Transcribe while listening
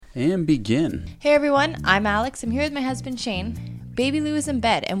And begin. Hey everyone, I'm Alex. I'm here with my husband Shane. Baby Lou is in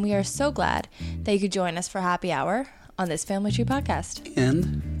bed, and we are so glad that you could join us for happy hour on this Family Tree podcast.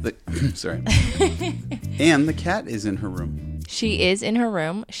 And the and the cat is in her room. She is in her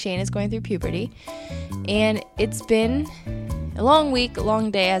room. Shane is going through puberty, and it's been a long week, a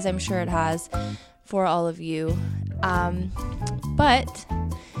long day, as I'm sure it has for all of you. But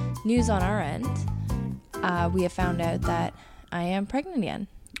news on our end, we have found out that I am pregnant again.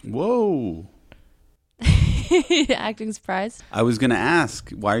 Whoa. Acting surprised. I was going to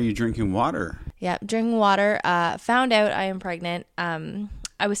ask, why are you drinking water? Yeah, drinking water. Found out I am pregnant.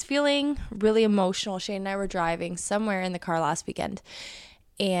 I was feeling really emotional. Shane and I were driving somewhere in the car last weekend,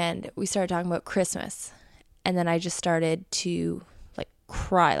 and we started talking about Christmas. And then I just started to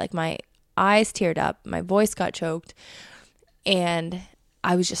cry. My eyes teared up. My voice got choked. And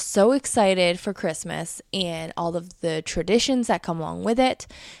I was just so excited for Christmas and all of the traditions that come along with it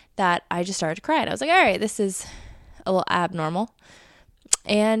that I just started to cry. And I was like, all right, this is a little abnormal.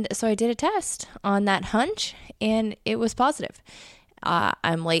 And so I did a test on that hunch, and it was positive.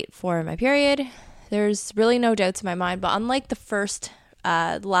 I'm late for my period. There's really no doubts in my mind. But unlike the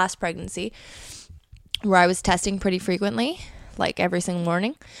last pregnancy, where I was testing pretty frequently, like every single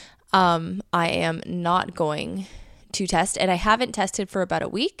morning, I am not going to test, and I haven't tested for about a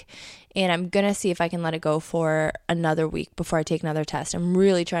week, and I'm gonna see if I can let it go for another week before I take another test. I'm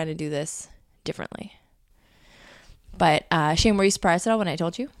really trying to do this differently. But Shane, were you surprised at all when I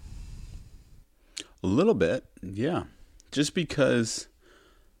told you? A little bit, yeah. Just because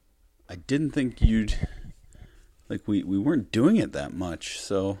I didn't think you'd we weren't doing it that much.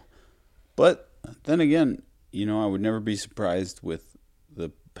 So, but then again, I would never be surprised with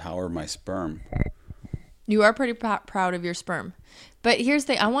the power of my sperm. You are pretty proud of your sperm. But here's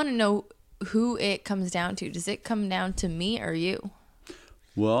the thing. I want to know who it comes down to. Does it come down to me or you?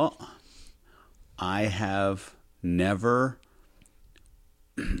 Well, I have never...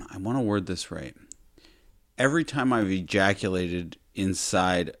 I want to word this right. Every time I've ejaculated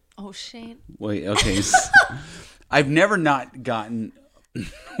inside... Oh, Shane. Wait, okay. I've never not gotten...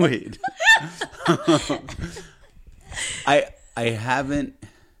 Wait. I haven't...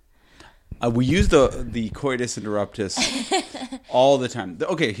 we use the coitus interruptus all the time.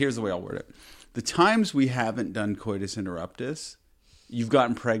 Okay, here's the way I'll word it. The times we haven't done coitus interruptus, you've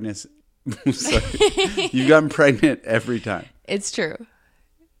gotten pregnant. You've gotten pregnant every time. It's true.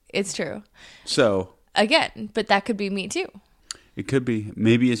 It's true. So again, but that could be me too. It could be.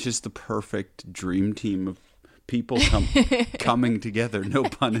 Maybe it's just the perfect dream team of people coming together. No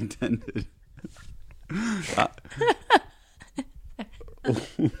pun intended.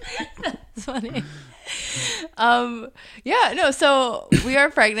 That's funny. So we are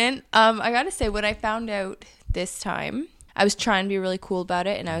pregnant. I gotta say, when I found out this time, I was trying to be really cool about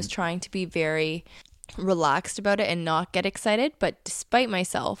it, and I was trying to be very relaxed about it and not get excited. But despite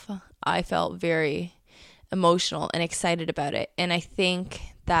myself, I felt very emotional and excited about it. And I think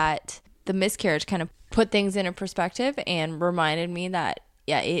that the miscarriage kind of put things into perspective and reminded me that,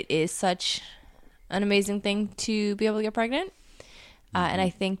 yeah, it is such an amazing thing to be able to get pregnant. And I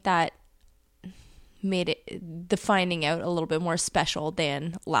think that made the finding out a little bit more special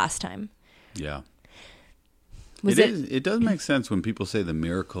than last time. Yeah. It does make sense when people say the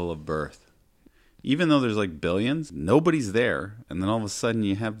miracle of birth. Even though there's billions, nobody's there. And then all of a sudden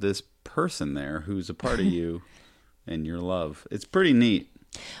you have this person there who's a part of you and your love. It's pretty neat.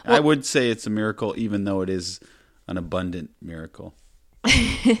 Well, I would say it's a miracle, even though it is an abundant miracle.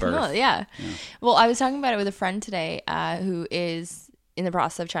 Well, yeah. Well, I was talking about it with a friend today who is in the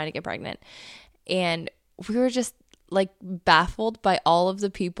process of trying to get pregnant, and we were just baffled by all of the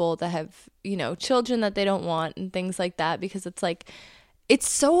people that have children that they don't want and things like that, because it's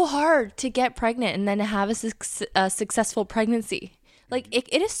so hard to get pregnant and then to have a successful pregnancy.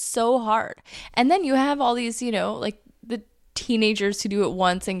 It is so hard. And then you have all these the teenagers who do it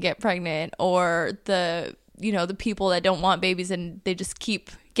once and get pregnant, or the people that don't want babies and they just keep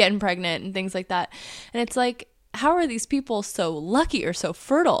getting pregnant and things like that. And it's how are these people so lucky or so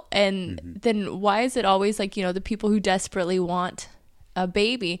fertile? And then why is it always the people who desperately want a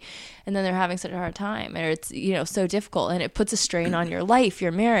baby and then they're having such a hard time, or it's so difficult, and it puts a strain on your life,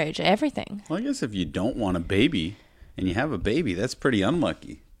 your marriage, everything. Well, I guess if you don't want a baby and you have a baby, that's pretty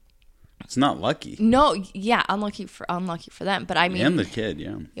unlucky. It's not lucky. No, yeah, unlucky for them, but I mean, and the kid,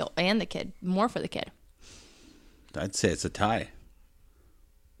 yeah. And the kid, more for the kid. I'd say it's a tie.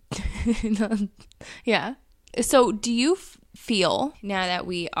 Yeah. So do you feel, now that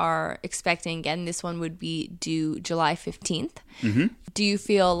we are expecting again, this one would be due July 15th. Mm-hmm. Do you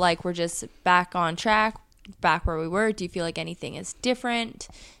feel like we're just back on track, back where we were? Do you feel like anything is different?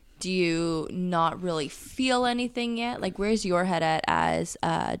 Do you not really feel anything yet? Like, where's your head at as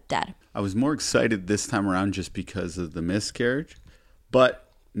dad? I was more excited this time around just because of the miscarriage. But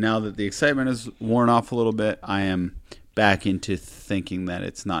now that the excitement has worn off a little bit, I am back into thinking that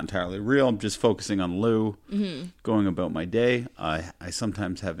it's not entirely real. I'm just focusing on Lou, going about my day. I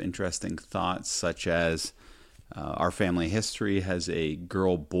sometimes have interesting thoughts, such as our family history has a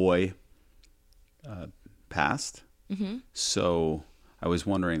girl-boy past. So I was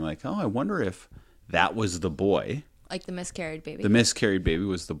wondering, like, I wonder if that was the boy. Like the miscarried baby. The miscarried baby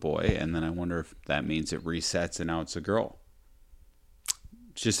was the boy, and then I wonder if that means it resets and now it's a girl.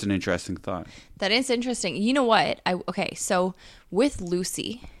 It's just an interesting thought. That is interesting. You know what? So with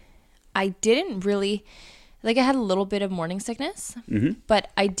Lucy, I didn't really, I had a little bit of morning sickness,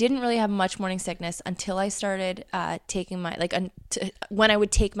 but I didn't really have much morning sickness until I started taking my, when I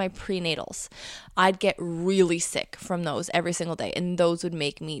would take my prenatals. I'd get really sick from those every single day, and those would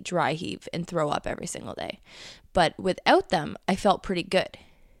make me dry heave and throw up every single day. But without them, I felt pretty good.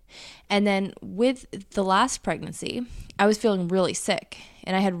 And then with the last pregnancy, I was feeling really sick,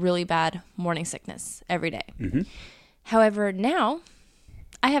 and I had really bad morning sickness every day. However, now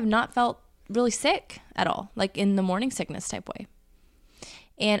I have not felt really sick at all, like in the morning sickness type way.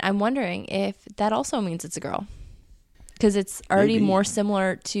 And I'm wondering if that also means it's a girl, because it's already more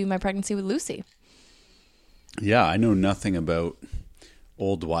similar to my pregnancy with Lucy. Yeah, I know nothing about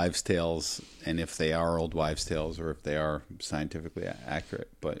old wives' tales, and if they are old wives' tales or if they are scientifically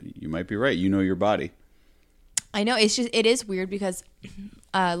accurate, but you might be right. You know your body. I know. It is weird because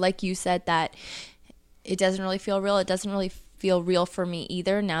like you said, that it doesn't really feel real. It doesn't really feel real for me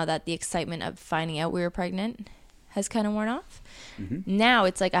either, now that the excitement of finding out we were pregnant has kind of worn off. Now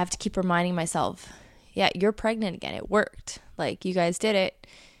it's like I have to keep reminding myself, yeah, you're pregnant again. It worked. Like, you guys did it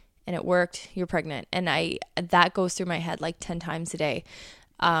and it worked. You're pregnant. And that goes through my head like 10 times a day.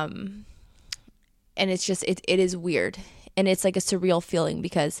 And it's just, it is weird. And it's like a surreal feeling,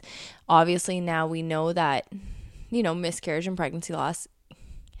 because obviously now we know that, miscarriage and pregnancy loss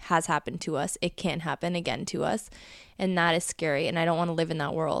has happened to us. It can happen again to us. And that is scary. And I don't want to live in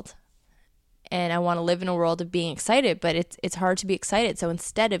that world. And I want to live in a world of being excited, but it's hard to be excited. So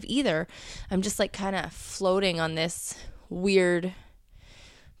instead of either, I'm just like kind of floating on this weird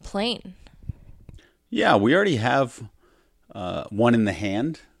plane. Yeah, we already have one in the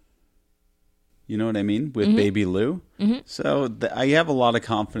hand. You know what I mean? With baby Lou. So I have a lot of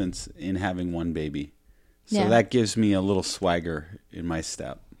confidence in having one baby. So that gives me a little swagger in my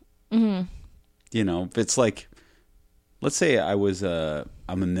step. If it's like, let's say I'm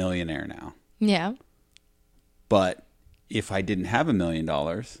a millionaire now. Yeah. But if I didn't have $1 million,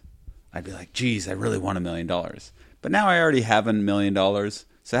 I'd be like, geez, I really want $1 million. But now I already have $1 million.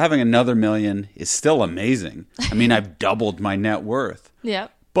 So having another million is still amazing. I mean, I've doubled my net worth. Yeah.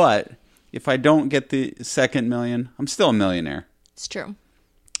 But if I don't get the second million, I'm still a millionaire. It's true.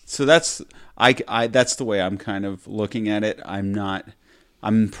 So that's the way I'm kind of looking at it. I'm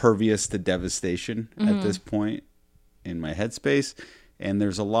impervious to devastation at this point in my headspace. And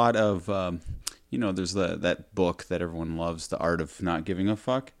there's a lot of, there's that book that everyone loves, The Art of Not Giving a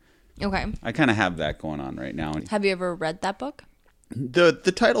Fuck. Okay. I kind of have that going on right now. Have you ever read that book? The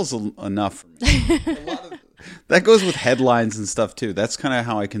title's enough for me. That goes with headlines and stuff too. That's kind of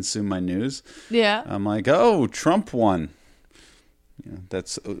how I consume my news. Yeah. I'm like, oh, Trump won. Yeah,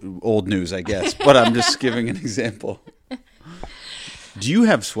 that's old news, I guess. But I'm just giving an example. Do you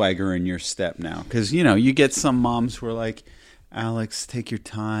have swagger in your step now? Because, you get some moms who are like, Alex, take your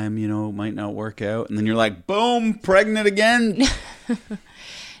time, it might not work out. And then you're like, boom, pregnant again.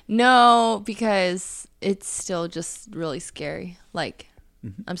 No, because it's still just really scary. Like,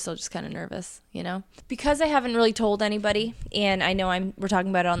 I'm still just kind of nervous, because I haven't really told anybody. And I know we're talking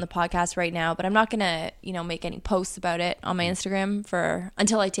about it on the podcast right now, but I'm not going to, make any posts about it on my Instagram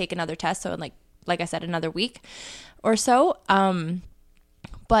until I take another test. So in like I said, another week or so.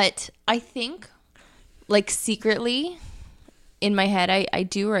 But I think secretly in my head, I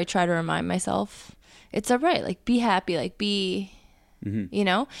try to remind myself it's all right. Be happy, be,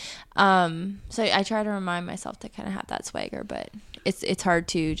 so I try to remind myself to kind of have that swagger, but it's hard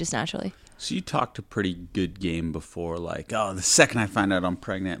to just naturally. So you talked a pretty good game before, the second I find out I'm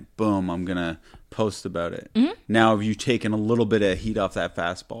pregnant, boom, I'm going to post about it. Now, have you taken a little bit of heat off that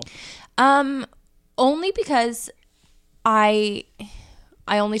fastball? Only because I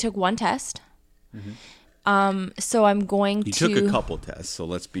only took one test. So I'm going to... You took a couple tests, so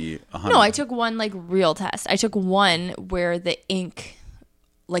let's be 100. No, I took one real test. I took one where the ink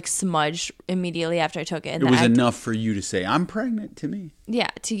smudged immediately after I took it. And it was enough for you to say, I'm pregnant to me. Yeah,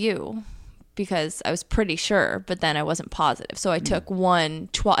 to you. because I was pretty sure, but then I wasn't positive. So I took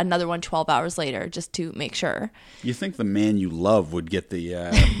another one 12 hours later just to make sure. You think the man you love would get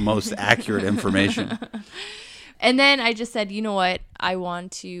the most accurate information. And then I just said, you know what? I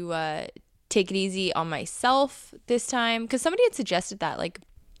want to take it easy on myself this time. Because somebody had suggested that. Like,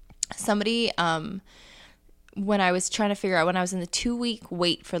 somebody, when I was trying to figure out, when I was in the 2-week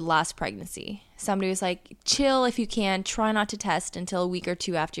wait for the last pregnancy, somebody was like, chill if you can, try not to test until a week or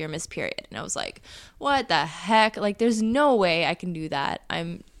 2 after your missed period. And I was like, what the heck? Like, there's no way I can do that.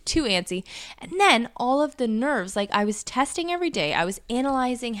 I'm too antsy. And then all of the nerves, like, I was testing every day. I was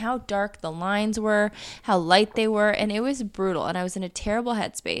analyzing how dark the lines were, how light they were, and it was brutal. And I was in a terrible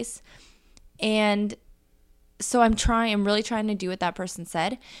headspace. And so I'm really trying to do what that person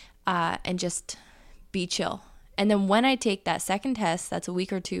said, and just be chill. And then when I take that second test, that's a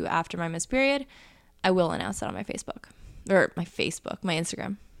week or 2 after my missed period, I will announce it on my Facebook. Or my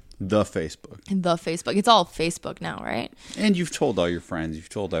Instagram. The Facebook. It's all Facebook now, right? And you've told all your friends. You've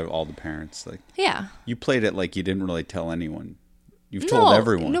told all the parents. Like, yeah. You played it like you didn't really tell anyone. You've told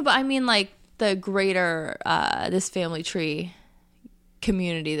everyone. No, but I mean like the greater, this family tree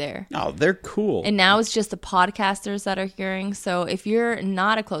community there. Oh, they're cool. And now it's just the podcasters that are hearing. So if you're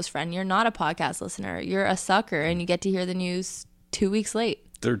not a close friend, you're not a podcast listener, you're a sucker and you get to hear the news 2 weeks late.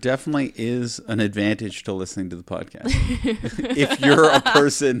 There definitely is an advantage to listening to the podcast. If you're a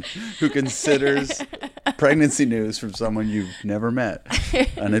person who considers pregnancy news from someone you've never met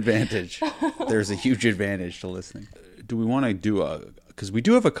an advantage, there's a huge advantage to listening. Do we want to do because we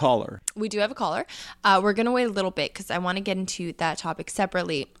do have a caller. We do have a caller. We're going to wait a little bit because I want to get into that topic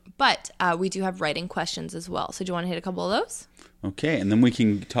separately. But we do have writing questions as well. So do you want to hit a couple of those? Okay. And then we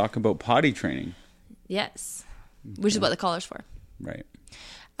can talk about potty training. Yes. Okay. Which is what the caller's for. Right.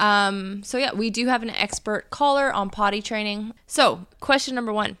 So yeah, we do have an expert caller on potty training. So question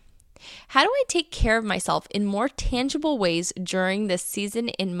number 1. How do I take care of myself in more tangible ways during this season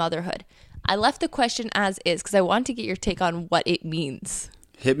in motherhood? I left the question as is because I want to get your take on what it means.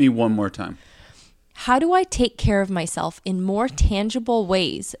 Hit me one more time. How do I take care of myself in more tangible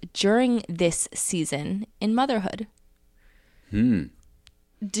ways during this season in motherhood? Okay,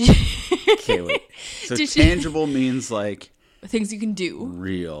 wait. So tangible means like things you can do.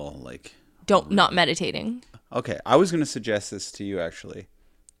 Real, like not meditating. Okay, I was going to suggest this to you actually.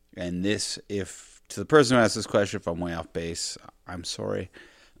 And this, if to the person who asked this question, if I'm way off base, I'm sorry.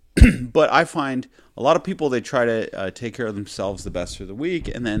 But I find a lot of people, they try to take care of themselves the best through the week,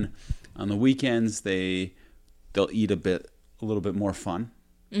 and then on the weekends they'll eat a little bit more fun.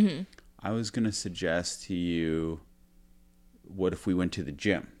 Mm-hmm. I was going to suggest to you, what if we went to the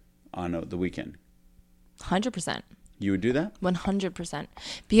gym on the weekend? 100%. You would do that? 100%.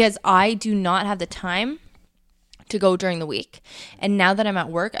 Because I do not have the time to go during the week. And now that I'm at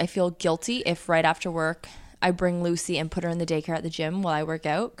work, I feel guilty if right after work I bring Lucy and put her in the daycare at the gym while I work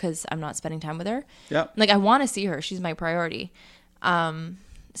out because I'm not spending time with her. Yeah. Like, I want to see her. She's my priority.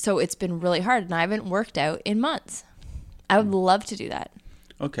 So it's been really hard, and I haven't worked out in months. I would love to do that.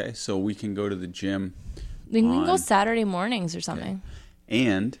 Okay, so we can go to the gym. We can go Saturday mornings or something. Okay.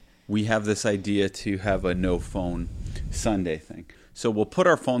 And we have this idea to have a no phone Sunday thing. So we'll put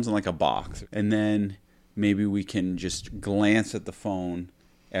our phones in like a box, and then maybe we can just glance at the phone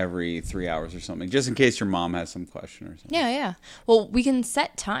every 3 hours or something, just in case your mom has some question or something. Yeah. Well, we can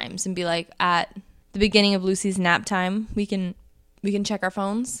set times and be like, at the beginning of Lucy's nap time, we can check our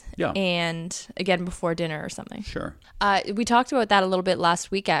phones. Yeah. And again before dinner or something. Sure. We talked about that a little bit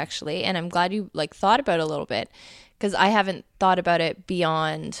last week actually, and I'm glad you thought about it a little bit because I haven't thought about it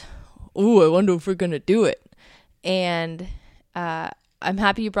beyond, I wonder if we're gonna do it. And I'm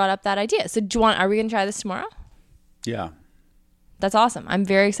happy you brought up that idea. So are we gonna try this tomorrow? Yeah. That's awesome. I'm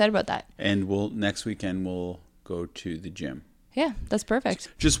very excited about that. And next weekend we'll go to the gym. Yeah, that's perfect.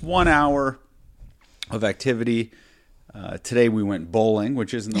 Just 1 hour of activity. Today we went bowling,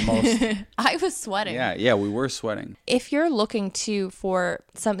 which isn't the most. I was sweating. Yeah, we were sweating. If you're looking for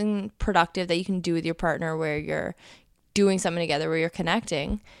something productive that you can do with your partner where you're doing something together, where you're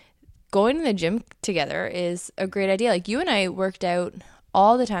connecting, going to the gym together is a great idea. Like, you and I worked out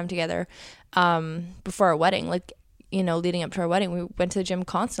all the time together before our wedding. Like, leading up to our wedding, we went to the gym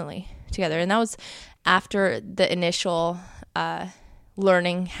constantly together. And that was after the initial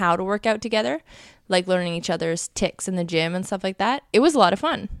learning how to work out together, like learning each other's tics in the gym and stuff like that. It was a lot of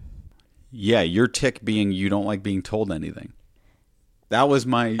fun. Yeah, your tic being you don't like being told anything. That was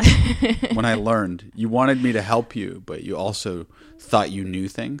when I learned. You wanted me to help you, but you also thought you knew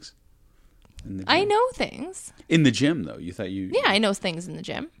things. I know things. In the gym, though, you thought you... Yeah, I know things in the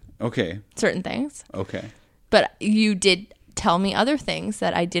gym. Okay. Certain things. Okay. But you did tell me other things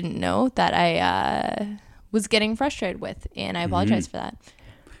that I didn't know that I was getting frustrated with. And I apologize for that.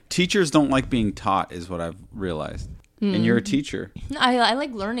 Teachers don't like being taught is what I've realized. And you're a teacher. I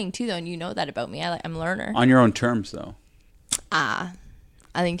like learning too, though, and you know that about me. I'm a learner. On your own terms, though. I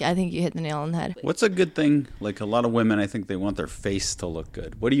think you hit the nail on the head. What's a good thing? Like a lot of women, I think they want their face to look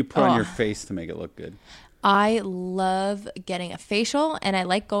good. What do you put on your face to make it look good? I love getting a facial, and I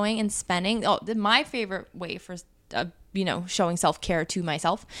like going and spending. My favorite way for showing self-care to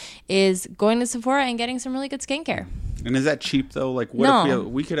myself is going to Sephora and getting some really good skincare. And is that cheap though? Like, what if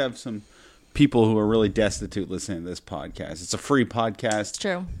we could have some people who are really destitute listening to this podcast? It's a free podcast. It's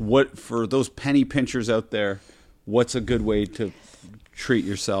true. What, for those penny pinchers out there, what's a good way to treat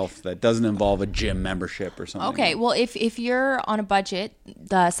yourself that doesn't involve a gym membership or something? Okay, well, if you're on a budget,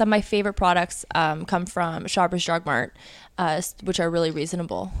 some of my favorite products come from Shoppers Drug Mart, which are really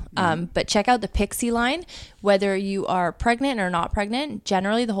reasonable. But check out the Pixie line. Whether you are pregnant or not pregnant,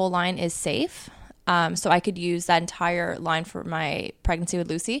 generally the whole line is safe. So I could use that entire line for my pregnancy with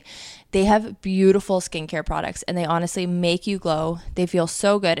Lucy. They have beautiful skincare products, and they honestly make you glow. They feel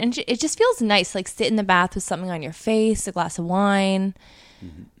so good. And it just feels nice, like sit in the bath with something on your face, a glass of wine.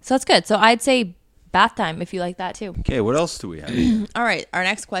 So that's good. So I'd say bath time if you like that too. Okay, what else do we have? All right, our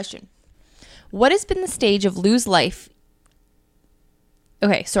next question. What has been the stage of Lou's life?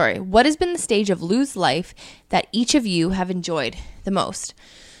 Okay, sorry. What has been the stage of Lou's life that each of you have enjoyed the most?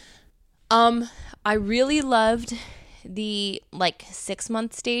 I really loved the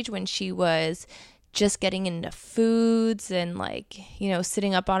 6-month stage when she was just getting into foods and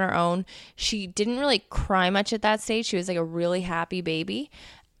sitting up on her own. She didn't really cry much at that stage. She was a really happy baby.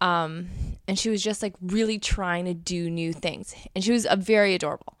 And she was just really trying to do new things. And she was very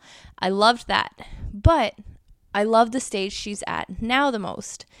adorable. I loved that. But I love the stage she's at now the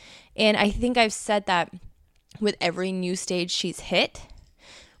most. And I think I've said that with every new stage she's hit.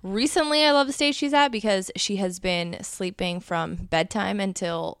 Recently, I love the stage she's at because she has been sleeping from bedtime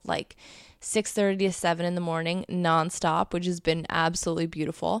until 6:30 to 7 in the morning nonstop, which has been absolutely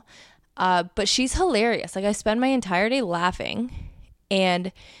beautiful. But she's hilarious. I spend my entire day laughing,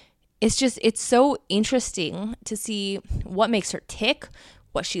 and it's so interesting to see what makes her tick,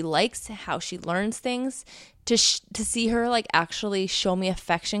 what she likes, how she learns things. To see her actually show me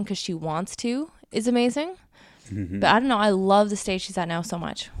affection because she wants to is amazing. But I don't know. I love the stage she's at now so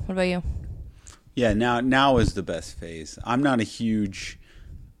much. What about you? Yeah, now is the best phase. I'm not a huge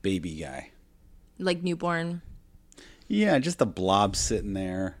baby guy. Like newborn? Yeah, just a blob sitting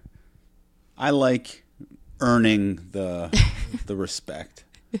there. I like earning the respect.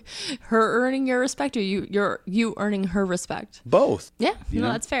 Her earning your respect, or you earning her respect? Both. Yeah,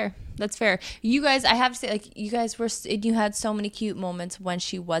 that's fair. That's fair. You guys, I have to say, you had so many cute moments when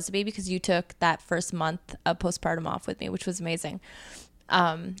she was a baby because you took that first month of postpartum off with me, which was amazing.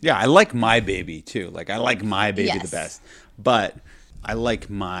 Yeah, I like my baby too. I like my baby Yes. the best, but I like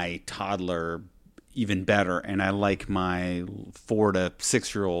my toddler even better, and I like my 4 to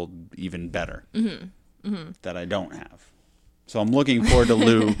 6-year-old even better that I don't have. So I'm looking forward to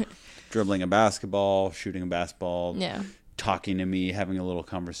Lou dribbling a basketball, shooting a basketball, talking to me, having a little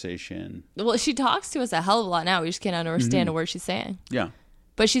conversation. Well, she talks to us a hell of a lot now. We just can't understand a word she's saying. Yeah.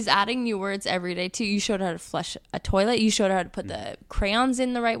 But she's adding new words every day too. You showed her how to flush a toilet. You showed her how to put the crayons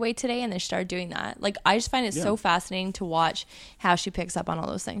in the right way today, and then she started doing that. I just find it so fascinating to watch how she picks up on all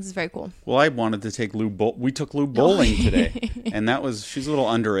those things. It's very cool. Well, I wanted to take Lou. We took Lou bowling today, and she's a little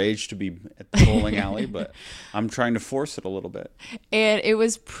underage to be at the bowling alley, but I'm trying to force it a little bit. And it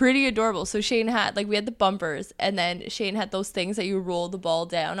was pretty adorable. So Shane had we had the bumpers, and then Shane had those things that you roll the ball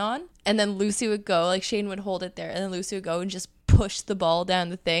down on, and then Lucy would go. Shane would hold it there, and then Lucy would go and just push the ball down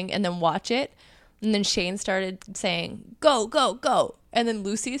the thing and then watch it. And then Shane started saying, "Go, go, go." And then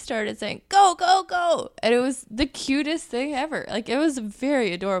Lucy started saying, "Go, go, go." And it was the cutest thing ever. It was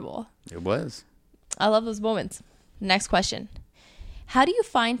very adorable. It was. I love those moments. Next question. How do you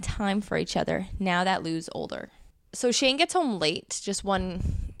find time for each other now that Lou's older? So Shane gets home late. Just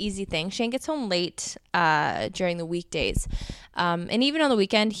one easy thing. Shane gets home late during the weekdays. And even on the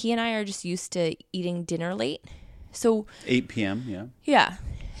weekend, he and I are just used to eating dinner late. So 8 p.m., yeah. Yeah.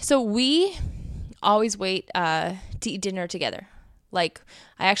 So we always wait to eat dinner together. I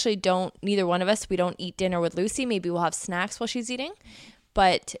actually neither one of us, we don't eat dinner with Lucy. Maybe we'll have snacks while she's eating.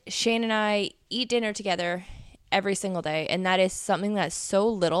 But Shane and I eat dinner together every single day. And that is something that's so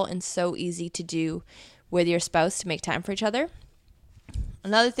little and so easy to do with your spouse to make time for each other.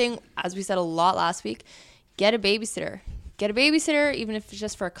 Another thing, as we said a lot last week, get a babysitter. Get a babysitter, even if it's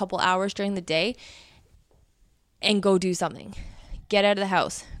just for a couple hours during the day. And go do something. Get out of the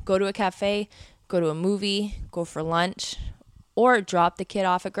house. Go to a cafe. Go to a movie. Go for lunch. or drop the kid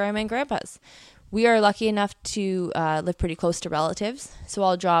off at grandma and grandpa's. We are lucky enough to live pretty close to relatives, so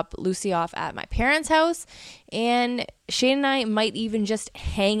I'll drop Lucy off at my parents' house, and Shane and I might even just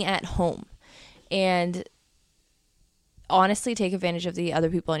hang at home and honestly take advantage of the other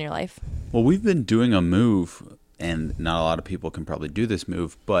people in your life. Well, we've been doing a move, and not a lot of people can probably do this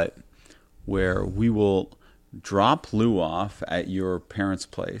move, but where we will drop Lou off at your parents'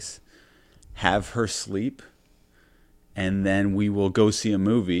 place, have her sleep, and then we will go see a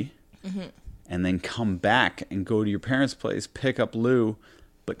movie, and then come back and go to your parents' place, pick up Lou,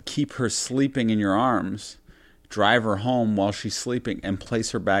 but keep her sleeping in your arms, drive her home while she's sleeping, and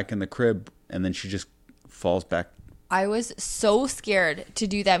place her back in the crib, and then she just falls back. I was so scared to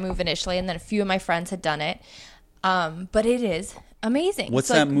do that move initially, and then a few of my friends had done it. But it is amazing. What's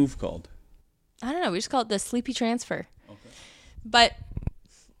that move called? I don't know. We just call it the sleepy transfer. Okay. But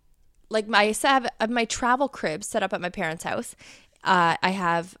like I have my travel crib set up at my parents' house. I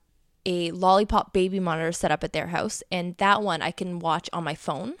have a Lollipop baby monitor set up at their house, and that one I can watch on my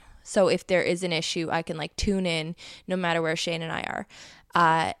phone. So if there is an issue, I can like tune in no matter where Shane and I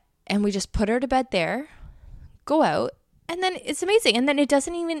are. And we just put her to bed there, go out, and then it's amazing. And then it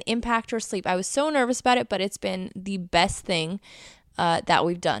doesn't even impact her sleep. I was so nervous about it, but it's been the best thing that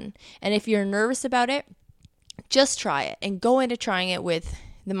we've done. And if you're nervous about it, just try it and go into trying it with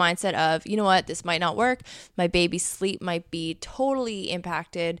the mindset of, you know what, this might not work. My baby's sleep might be totally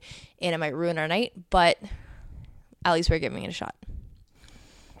impacted and it might ruin our night, but at least we're giving it a shot.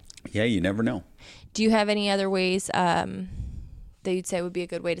 Yeah, you never know. Do you have any other ways that you'd say would be a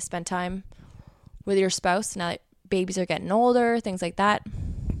good way to spend time with your spouse now that babies are getting older, things like that?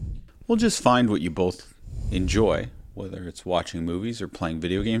 Well, just find what you both enjoy, whether it's watching movies or playing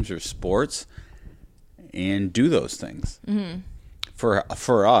video games or sports, and do those things. Mm-hmm.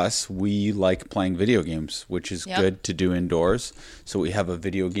 For us, we like playing video games, which is good to do indoors. So we have a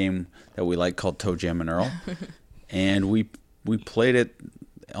video game that we like called Toe Jam and Earl, and we played it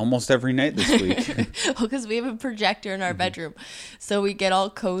almost every night this week. Well, because we have a projector in our bedroom. So we get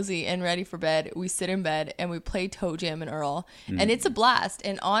all cozy and ready for bed. We sit in bed and we play Toe Jam and Earl. And it's a blast.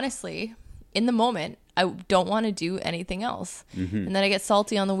 And honestly, in the moment, I don't want to do anything else. And then I get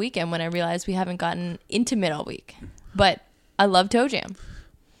salty on the weekend when I realize we haven't gotten intimate all week. But I love Toe Jam.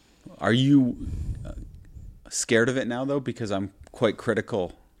 Are you scared of it now, though? Because I'm quite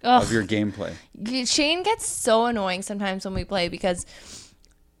critical of your gameplay. Shane gets so annoying sometimes when we play because...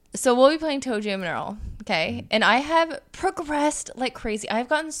 So we'll be playing Toe Jam and Earl, okay? And I have progressed like crazy. I've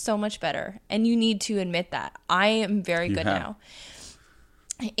gotten so much better, and you need to admit that. I am very good now.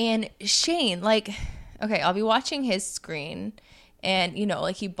 And Shane, like, okay, I'll be watching his screen, and, you know,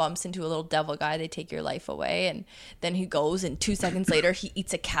 like he bumps into a little devil guy. They take your life away, and then he goes, and 2 seconds later, he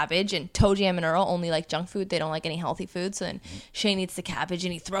eats a cabbage, and Toe Jam and Earl only like junk food. They don't like any healthy food. So then Shane eats the cabbage,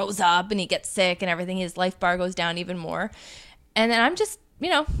 and he throws up, and he gets sick, and everything. His life bar goes down even more. And then I'm just... You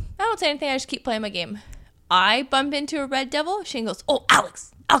know, I don't say anything. I just keep playing my game. I bump into a red devil. Shane goes, "Oh,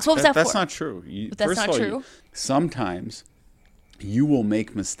 Alex, what was that for?" That's not true. That's not true. Sometimes you will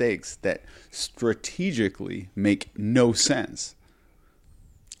make mistakes that strategically make no sense.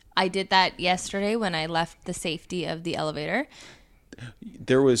 I did that yesterday when I left the safety of the elevator.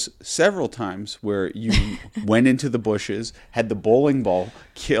 There was several times where you went into the bushes, had the bowling ball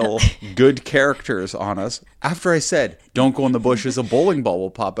kill good characters on us. After I said, don't go in the bushes, a bowling ball will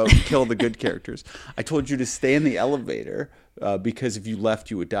pop out and kill the good characters. I told you to stay in the elevator because if you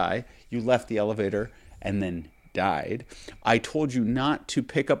left, you would die. You left the elevator and then died. I told you not to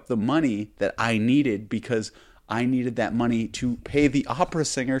pick up the money that I needed because I needed that money to pay the opera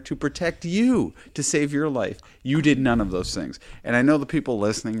singer to protect you, to save your life. You did none of those things. And I know the people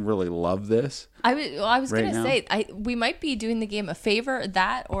listening really love this. I was going to say, we might be doing the game a favor,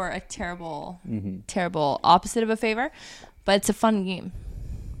 that or a terrible opposite of a favor, but it's a fun game.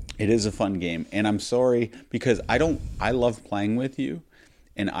 It is a fun game. And I'm sorry because I love playing with you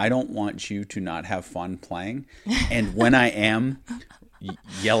and I don't want you to not have fun playing. And when I am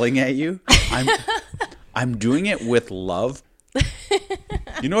yelling at you, I'm doing it with love.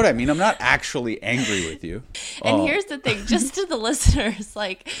 You know what I mean? I'm not actually angry with you. And here's the thing, just to the listeners,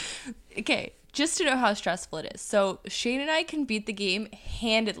 like, okay, just to know how stressful it is. So Shane and I can beat the game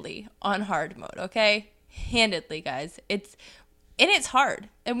handedly on hard mode, okay? Handedly, guys. It's hard,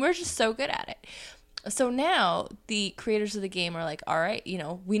 and we're just so good at it. So now the creators of the game are like, all right, you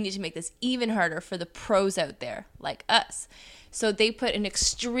know, we need to make this even harder for the pros out there like us. So they put an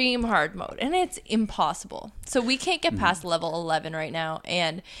extreme hard mode, and it's impossible. So we can't get past level 11 right now,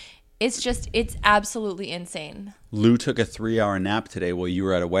 and it's absolutely insane. Lou took a 3-hour nap today while you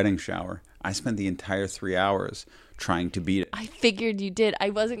were at a wedding shower. I spent the entire 3 hours trying to beat it. I figured you did.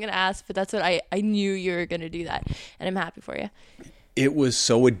 I wasn't going to ask, but that's what I knew you were going to do that. And I'm happy for you. It was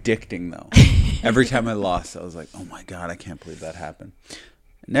so addicting, though. Every time I lost, I was like, oh my God, I can't believe that happened.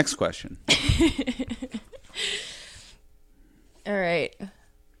 Next question. All right.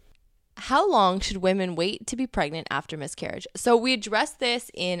 How long should women wait to be pregnant after miscarriage? So we addressed this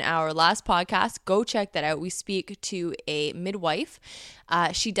in our last podcast. Go check that out. We speak to a midwife.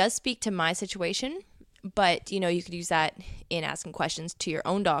 She does speak to my situation, but you could use that in asking questions to your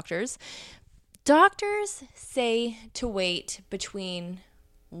own doctors. Doctors say to wait between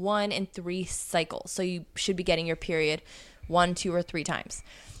 1 and 3 cycles. So you should be getting your period 1, 2, or 3 times.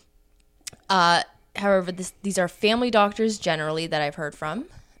 However, these are family doctors generally that I've heard from.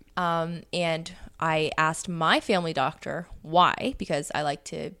 And I asked my family doctor why, because I like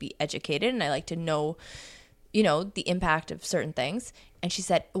to be educated and I like to know, the impact of certain things. And she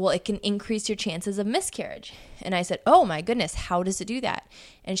said, well, it can increase your chances of miscarriage. And I said, oh my goodness, how does it do that?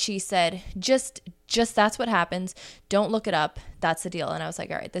 And she said, just that's what happens. Don't look it up. That's the deal. And I was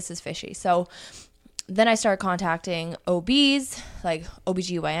like, all right, this is fishy. So then I started contacting OBs, like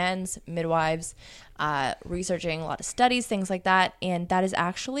OBGYNs, midwives, researching a lot of studies, things like that. And that is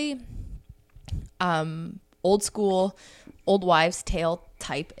actually old school, old wives' tale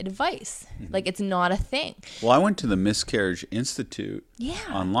type advice. Mm-hmm. Like, it's not a thing. Well, I went to the Miscarriage Institute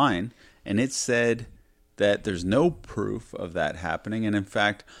online, and it said that there's no proof of that happening. And in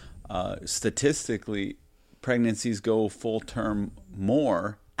fact, statistically, pregnancies go full term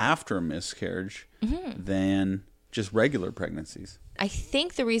more after a miscarriage than just regular pregnancies. I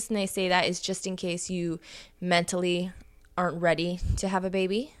think the reason they say that is just in case you mentally aren't ready to have a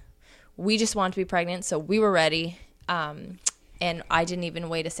baby. We just wanted to be pregnant, so we were ready. And I didn't even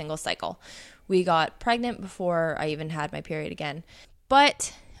wait a single cycle. We got pregnant before I even had my period again.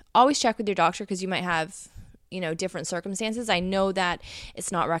 But always check with your doctor because you might have, different circumstances. I know that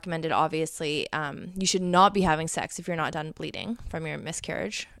it's not recommended, obviously. You should not be having sex if you're not done bleeding from your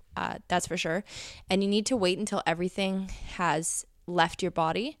miscarriage. That's for sure. And you need to wait until everything has left your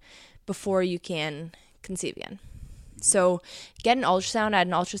body before you can conceive again. So get an ultrasound. I had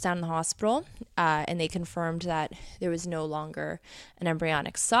an ultrasound in the hospital, and they confirmed that there was no longer an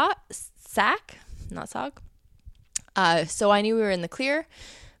embryonic sac, not sock. So I knew we were in the clear,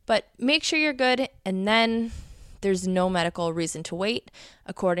 but make sure you're good, and then there's no medical reason to wait,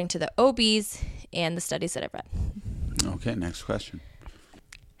 according to the OBs and the studies that I've read. Okay, next question.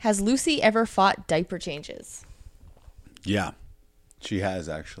 Has Lucy ever fought diaper changes? Yeah, she has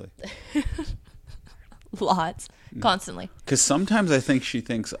actually. Lots. Constantly. Because sometimes I think she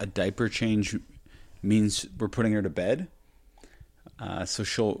thinks a diaper change means we're putting her to bed. So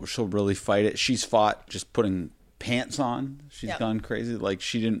she'll really fight it. She's fought just putting pants on. She's gone crazy. Like,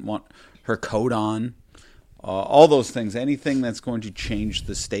 she didn't want her coat on. All those things. Anything that's going to change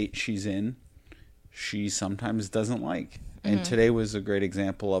the state she's in, she sometimes doesn't like. Mm-hmm. And today was a great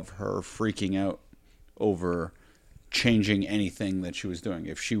example of her freaking out over changing anything that she was doing.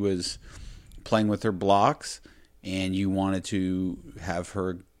 If she was playing with her blocks and you wanted to have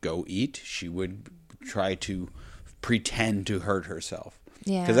her go eat, she would try to pretend to hurt herself.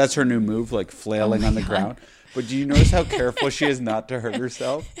 Yeah. Because that's her new move, like flailing on the ground. But do you notice how careful she is not to hurt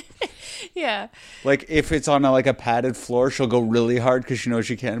herself? Yeah. Like, if it's on a padded floor, she'll go really hard because she knows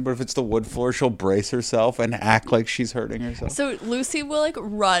she can. But if it's the wood floor, she'll brace herself and act like she's hurting herself. So Lucy will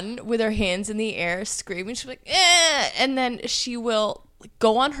run with her hands in the air, screaming. She'll be like, eh! And then she will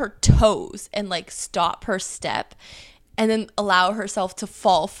go on her toes and stop her step and then allow herself to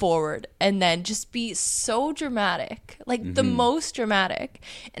fall forward and then just be so dramatic, the most dramatic.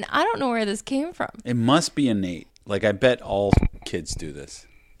 And I don't know where this came from. It must be innate. I bet all kids do this.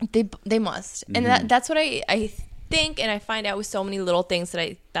 They must. And that's what I think, and I find out with so many little things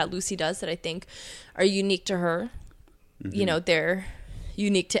that Lucy does that I think are unique to her. They're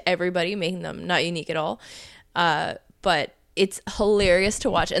unique to everybody, making them not unique at all. But it's hilarious to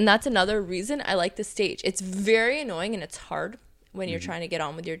watch. And that's another reason I like the stage. It's very annoying and it's hard when you're trying to get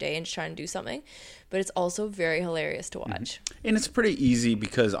on with your day and just trying to do something. But it's also very hilarious to watch. And it's pretty easy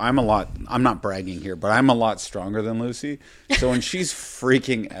because I'm not bragging here, but I'm a lot stronger than Lucy. So when she's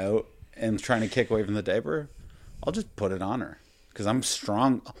freaking out and trying to kick away from the diaper, I'll just put it on her. Because I'm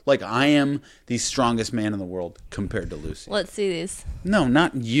strong. I am the strongest man in the world compared to Lucy. Let's see these. No,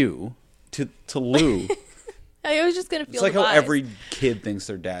 not you. To Lou. I was just going to feel it's how every kid thinks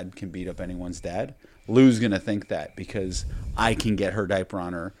their dad can beat up anyone's dad. Lou's going to think that because I can get her diaper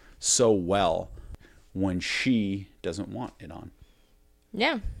on her so well when she doesn't want it on.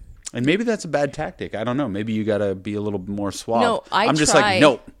 Yeah. And maybe that's a bad tactic. I don't know. Maybe you got to be a little more suave. No, I'm just try.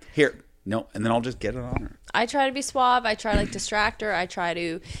 no, here, no. And then I'll just get it on her. I try to be suave. I try to like distract her. I try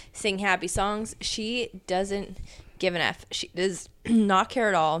to sing happy songs. She doesn't give an F. She does not care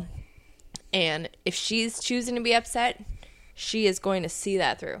at all. And if she's choosing to be upset, she is going to see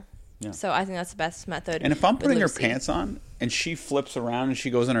that through. Yeah. So I think that's the best method. And if I'm putting her pants on and she flips around and she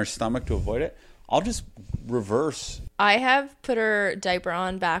goes in her stomach to avoid it, I'll just reverse. I have put her diaper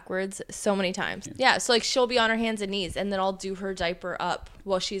on backwards so many times. Yeah, so like she'll be on her hands and knees, and then I'll do her diaper up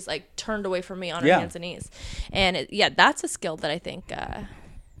while she's like turned away from me on her hands and knees. And that's a skill that I think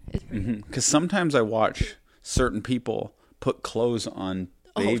is pretty good. Because sometimes I watch certain people put clothes on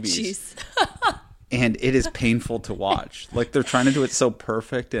babies. Oh, jeez. And it is painful to watch. Like they're trying to do it so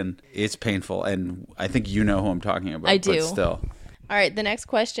perfect, and it's painful. And I think you know who I'm talking about. I do. But still. All right, the next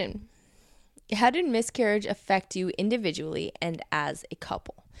question. How did miscarriage affect you individually and as a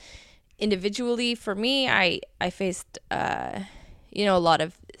couple? Individually, for me, I faced, a lot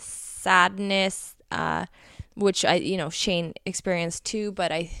of sadness, which Shane experienced too.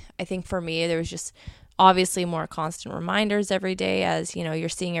 But I think for me, there was just obviously more constant reminders every day as, you're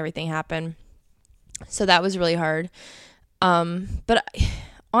seeing everything happen. So that was really hard. But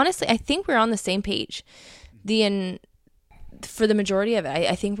honestly, I think we're on the same page. For the majority of it,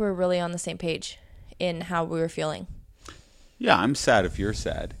 I think we're really on the same page in how we were feeling. Yeah, I'm sad if you're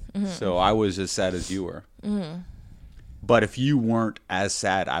sad. Mm-hmm. So I was as sad as you were. Mm-hmm. But if you weren't as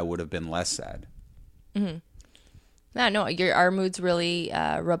sad, I would have been less sad. Mm-hmm. No, our moods really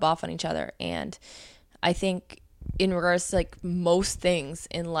rub off on each other. And I think in regards to like most things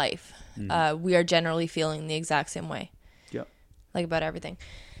in life, we are generally feeling the exact same way. Yep. Like about everything.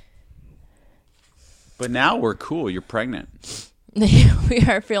 But now we're cool. You're pregnant. We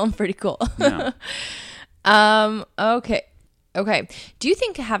are feeling pretty cool. Yeah. Okay. Do you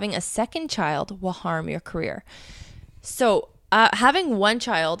think having a second child will harm your career? So having one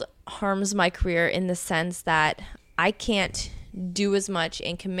child harms my career in the sense that I can't do as much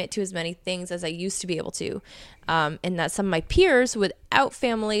and commit to as many things as I used to be able to. And that some of my peers without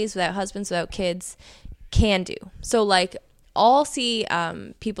families, without husbands, without kids can do. So like I'll see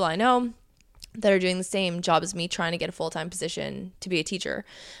people I know that are doing the same job as me, trying to get a full-time position to be a teacher.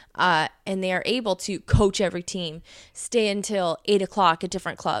 And they are able to coach every team, stay until 8:00 at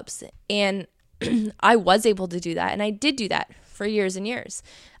different clubs. And I was able to do that. And I did do that for years and years.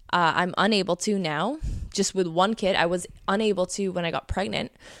 I'm unable to now, just with one kid. I was unable to when I got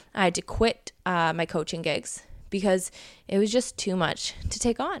pregnant. I had to quit my coaching gigs because it was just too much to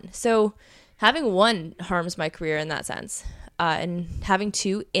take on. So having one harms my career in that sense. And having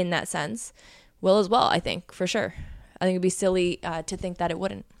two in that sense will as well, I think, for sure. I think it'd be silly to think that it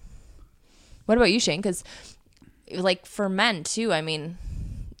wouldn't. What about you, Shane? Because like for men too, I mean,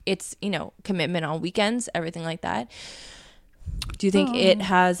 it's, commitment on weekends, everything like that. Do you think it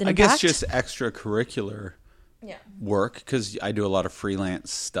has an impact? I guess just extracurricular work, because I do a lot of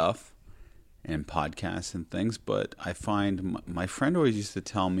freelance stuff and podcasts and things. But I find my friend always used to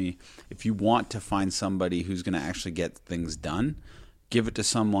tell me, if you want to find somebody who's going to actually get things done, give the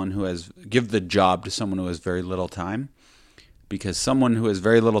job to someone who has very little time, because someone who has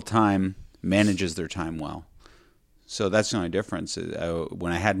very little time manages their time well. So that's the only difference.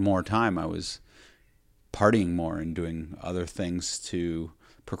 When I had more time, I was partying more and doing other things to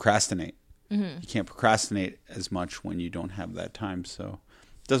procrastinate. Mm-hmm. You can't procrastinate as much when you don't have that time. So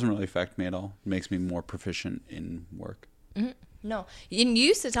it doesn't really affect me at all. It makes me more proficient in work. Mm-hmm. No, you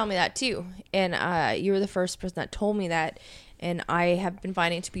used to tell me that too. And you were the first person that told me that. And I have been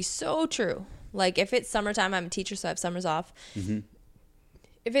finding it to be so true. Like if it's summertime, I'm a teacher, so I have summers off. Mm-hmm.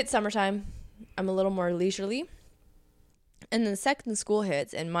 If it's summertime, I'm a little more leisurely. And then the second school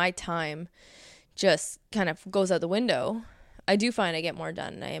hits and my time just kind of goes out the window, I do find I get more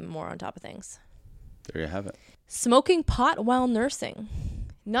done and I am more on top of things. There you have it. Smoking pot while nursing.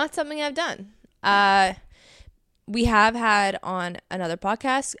 Not something I've done. We have had on another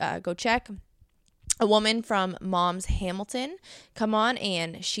podcast, go check, a woman from Moms Hamilton come on,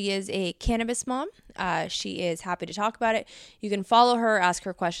 and she is a cannabis mom. She is happy to talk about it. You can follow her, ask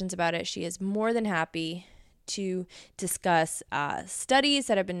her questions about it. She is more than happy to discuss studies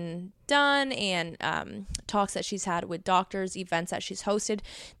that have been done and talks that she's had with doctors, events that she's hosted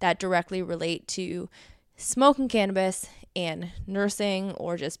that directly relate to smoking cannabis and nursing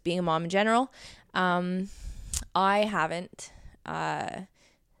or just being a mom in general. I haven't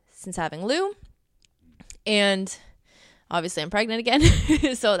since having Lou, and obviously I'm pregnant again,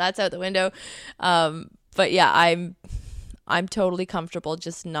 so that's out the window. But yeah, I'm totally comfortable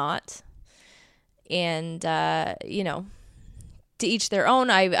just not. And, to each their own.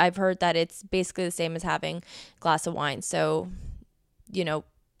 I've heard that it's basically the same as having a glass of wine. So,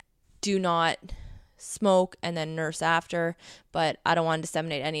 do not smoke and then nurse after, but I don't want to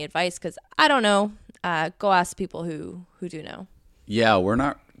disseminate any advice because I don't know. Go ask people who do know. Yeah, we're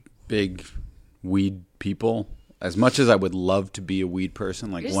not big weed people. As much as I would love to be a weed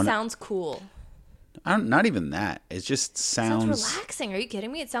person, like it just sounds cool. Not even that. It just sounds relaxing. Are you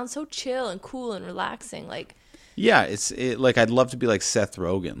kidding me? It sounds so chill and cool and relaxing. Like, yeah, like I'd love to be like Seth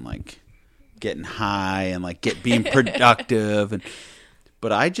Rogen, like getting high and like being productive,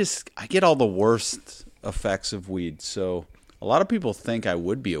 but I get all the worst effects of weed. So a lot of people think I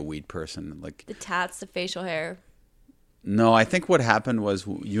would be a weed person, like the tats, the facial hair. No, I think what happened was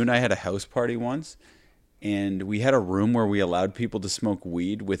you and I had a house party once, and we had a room where we allowed people to smoke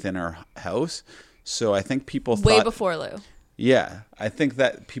weed within our house. So I think people thought... Way before Lou. Yeah. I think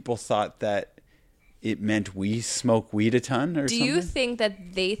that people thought that it meant we smoke weed a ton or something. Do you think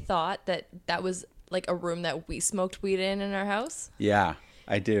that they thought that was like a room that we smoked weed in our house? Yeah,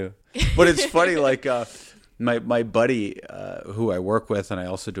 I do. But it's funny, like... My buddy, who I work with, and I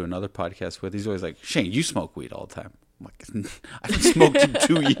also do another podcast with, he's always like, Shane, you smoke weed all the time. I'm like, I haven't smoked in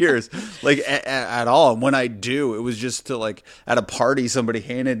 2 years, like at all. And when I do, it was just to like at a party, somebody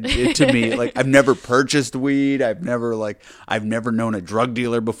handed it to me. Like I've never purchased weed. I've never known a drug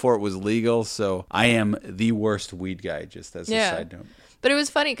dealer before it was legal. So I am the worst weed guy, just as a side note. But it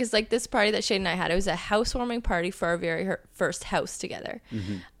was funny because like this party that Shane and I had, it was a housewarming party for our very first house together.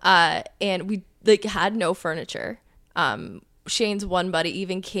 Mm-hmm. And we like had no furniture. Shane's one buddy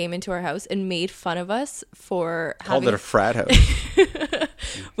even came into our house and made fun of us for called it a frat house.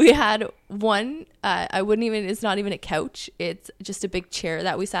 We had one, it's not even a couch. It's just a big chair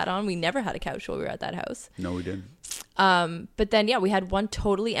that we sat on. We never had a couch while we were at that house. No, we didn't. But then, we had one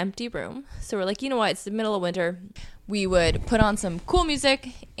totally empty room. So we're like, you know what? It's the middle of winter. We would put on some cool music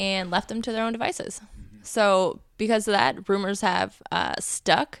and left them to their own devices. So because of that, rumors have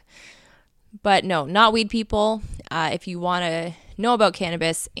stuck. But no, not weed people. If you want to know about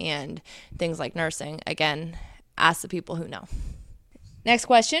cannabis and things like nursing, again, ask the people who know. Next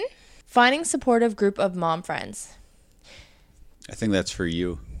question. Finding supportive group of mom friends. I think that's for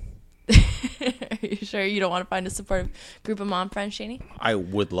you. Are you sure you don't want to find a supportive group of mom friends, Shani? I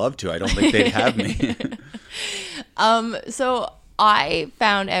would love to. I don't think they'd have me. So I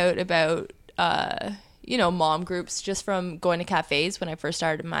found out about... mom groups just from going to cafes when I first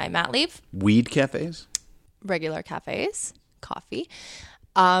started my mat leave. Weed cafes? Regular cafes, coffee.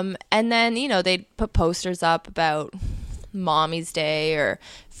 And then, they'd put posters up about Mommy's Day or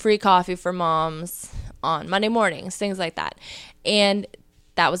free coffee for moms on Monday mornings, things like that. And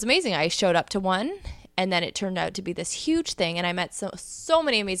that was amazing. I showed up to one, and then it turned out to be this huge thing. And I met so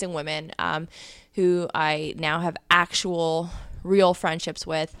many amazing women who I now have actual real friendships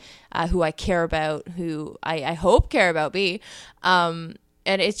with, who I care about, who I hope care about me. And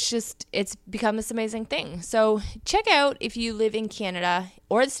it's become this amazing thing. So check out, if you live in Canada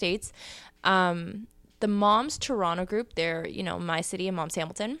or the States, the Moms Toronto group. They're, my city and Moms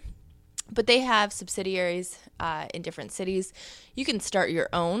Hamilton. But they have subsidiaries in different cities. You can start your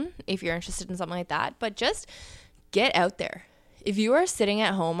own if you're interested in something like that. But just get out there. If you are sitting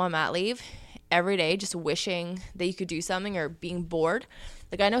at home on mat leave every day just wishing that you could do something or being bored,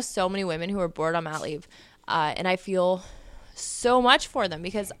 like I know so many women who are bored on mat leave, and I feel so much for them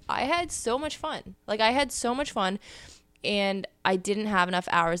because I had so much fun. And I didn't have enough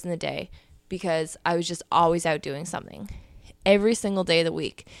hours in the day because I was just always out doing something. Every single day of the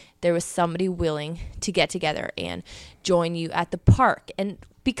week, there was somebody willing to get together and join you at the park. And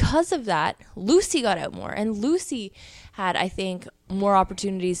because of that, Lucy got out more. And Lucy had, I think, more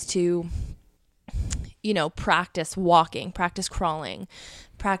opportunities to, practice walking, practice crawling,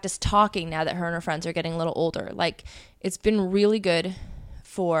 practice talking now that her and her friends are getting a little older. Like, it's been really good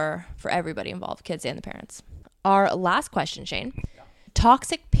for everybody involved, kids and the parents. Our last question, Shane.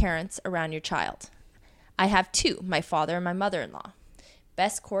 Toxic parents around your child. I have two, my father and my mother-in-law.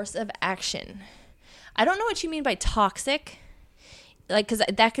 Best course of action. I don't know what you mean by toxic, because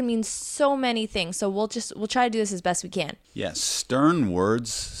that can mean so many things. So we'll try to do this as best we can. Yeah, stern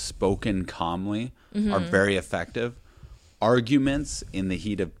words spoken calmly are very effective. Arguments in the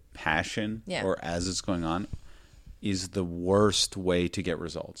heat of passion or as it's going on is the worst way to get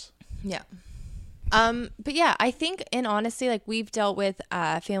results. Yeah. But yeah, I think, and honestly, we've dealt with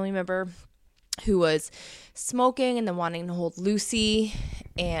a family member who was smoking and then wanting to hold Lucy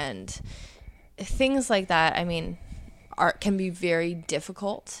and things like that. I mean, can be very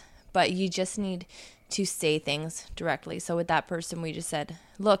difficult, but you just need to say things directly. So with that person, we just said,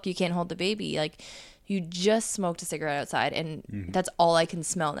 look, you can't hold the baby. You just smoked a cigarette outside and that's all I can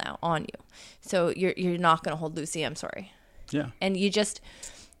smell now on you. So you're not going to hold Lucy. I'm sorry. Yeah. And you just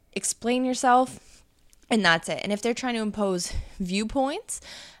explain yourself. And that's it. And if they're trying to impose viewpoints,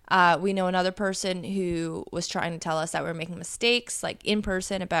 we know another person who was trying to tell us that we're making mistakes, like in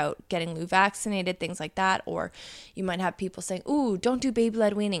person, about getting Lou vaccinated, things like that. Or you might have people saying, ooh, don't do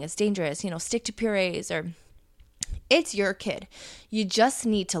baby-led weaning. It's dangerous. Stick to purees. Or it's your kid. You just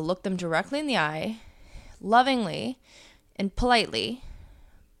need to look them directly in the eye, lovingly and politely,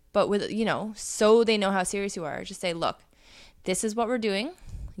 but with, so they know how serious you are. Just say, look, this is what we're doing.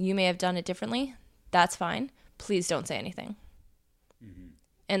 You may have done it differently. That's fine. Please don't say anything. Mm-hmm.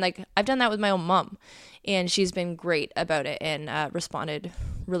 And I've done that with my own mom, and she's been great about it and responded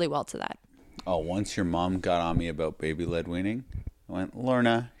really well to that. Oh, once your mom got on me about baby-led weaning, I went,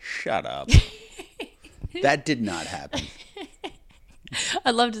 Lorna, shut up. That did not happen.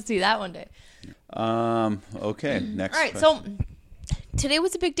 I'd love to see that one day. Okay, next All right, question. So today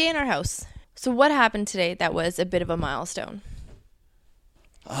was a big day in our house. So what happened today that was a bit of a milestone?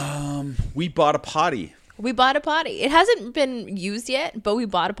 We bought a potty. We bought a potty. It hasn't been used yet, but we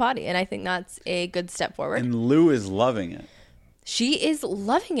bought a potty, and I think that's a good step forward. And Lou is loving it. She is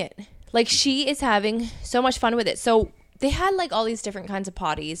loving it. She is having so much fun with it. So they had all these different kinds of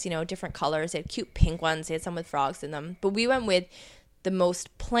potties, different colors. They had cute pink ones. They had some with frogs in them. But we went with the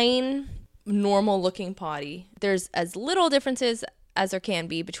most plain, normal-looking potty. There's as little differences as there can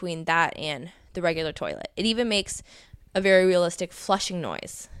be between that and the regular toilet. It even makes a very realistic flushing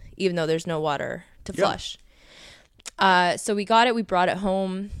noise, even though there's no water to flush. So we got it. We brought it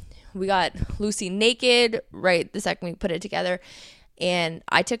home. We got Lucy naked right the second we put it together. And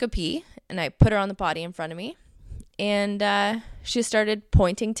I took a pee, and I put her on the potty in front of me. And she started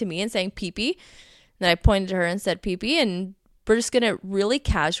pointing to me and saying pee-pee. Then I pointed to her and said pee-pee. And we're just going to really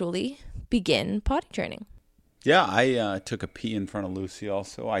casually begin potty training. Yeah, I took a pee in front of Lucy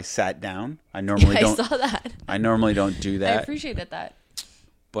also. I sat down. I saw that. I normally don't do that. I appreciated that.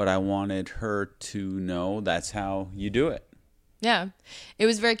 But I wanted her to know that's how you do it. Yeah, it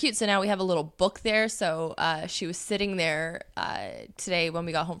was very cute. So now we have a little book there. So she was sitting there today when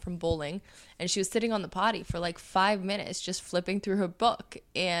we got home from bowling, and she was sitting on the potty for 5 minutes just flipping through her book.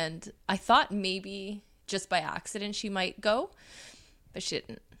 And I thought maybe just by accident she might go, but she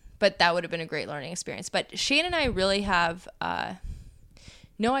didn't. But that would have been a great learning experience. But Shane and I really have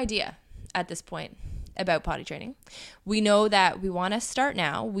no idea at this point about potty training. We know that we want to start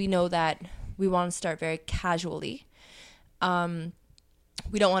now. We know that we want to start very casually. We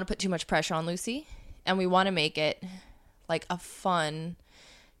don't want to put too much pressure on Lucy, and we want to make it a fun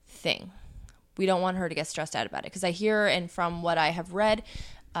thing. We don't want her to get stressed out about it, because I hear, and from what I have read,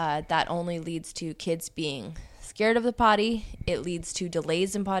 that only leads to kids being scared of the potty. It leads to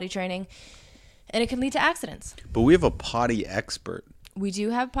delays in potty training, and it can lead to accidents. But we have a potty expert. We do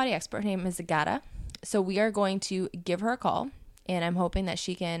have a potty expert. Her name is Agata. So we are going to give her a call, and I'm hoping that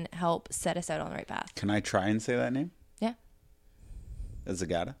she can help set us out on the right path. Can I try and say that name? Yeah. Is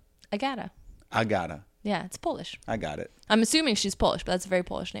Agata? Agata. Agata. Yeah, it's Polish. I got it. I'm assuming she's Polish, but that's a very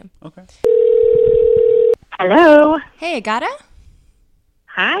Polish name. Okay. Hello. Hey, Agata.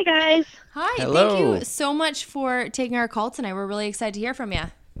 Hi, guys. Hi. Hello. Thank you so much for taking our call tonight. We're really excited to hear from you.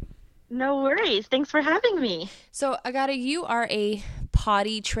 No worries. Thanks for having me. So, Agata, you are a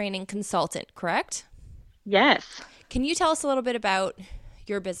potty training consultant, correct? Yes. Can you tell us a little bit about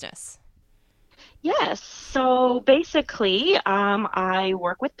your business? Yes. So basically, I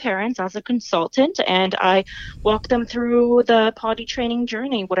work with parents as a consultant, and I walk them through the potty training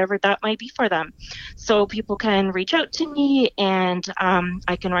journey, whatever that might be for them. So people can reach out to me, and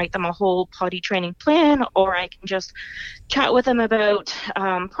I can write them a whole potty training plan, or I can just chat with them about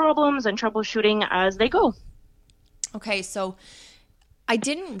problems and troubleshooting as they go. Okay, so I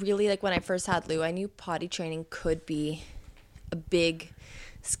didn't really, when I first had Lou, I knew potty training could be a big,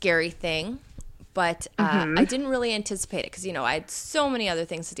 scary thing. But I didn't really anticipate it because, I had so many other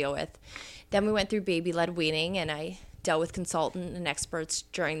things to deal with. Then we went through baby-led weaning, and I dealt with consultant and experts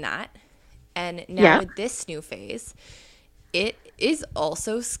during that. And now with this new phase, it is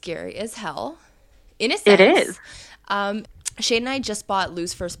also scary as hell, in a sense. It is. Shane and I just bought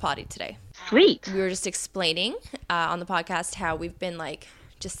Lou's first potty today. Sweet. We were just explaining on the podcast how we've been,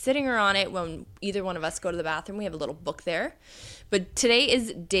 just sitting her on it when either one of us go to the bathroom. We have a little book there. But today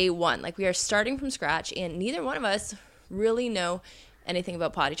is day one. We are starting from scratch, and neither one of us really know anything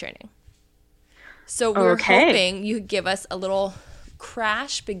about potty training. So we're hoping you could give us a little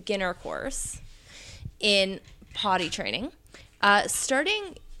crash beginner course in potty training.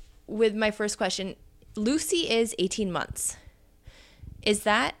 Starting with my first question, Lucy is 18 months. Is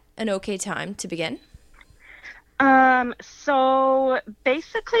that an okay time to begin? So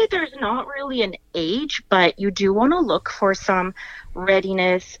basically there's not really an age, but you do want to look for some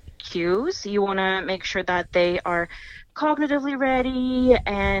readiness cues. You want to make sure that they are cognitively ready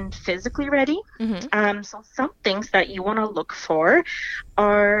and physically ready. So some things that you want to look for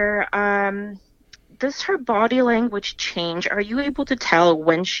are, does her body language change? Are you able to tell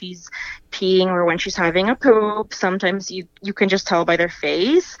when she's peeing or when she's having a poop? Sometimes you can just tell by their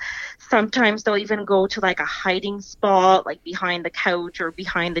face. Sometimes they'll even go to like a hiding spot, like behind the couch or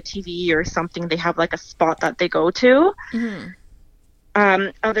behind the TV or something. They have like a spot that they go to.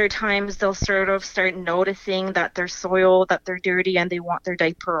 Other times they'll sort of start noticing that they're soiled, that they're dirty, and they want their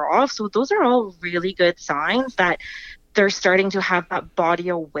diaper off. So those are all really good signs that they're starting to have that body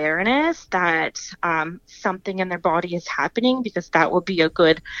awareness that something in their body is happening, because that will be a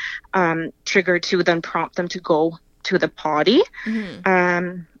good trigger to then prompt them to go to the potty.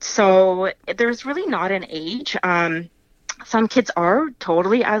 So there's really not an age. Some kids are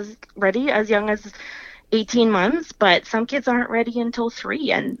totally as ready as young as 18 months, but some kids aren't ready until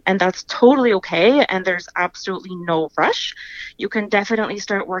 3, and that's totally okay, and there's absolutely no rush. You can definitely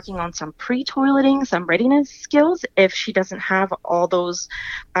start working on some pre-toileting, some readiness skills if she doesn't have all those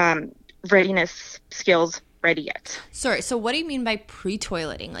readiness skills ready yet. Sorry, so what do you mean by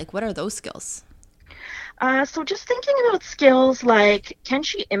pre-toileting? Like, what are those skills? So just thinking about skills like, can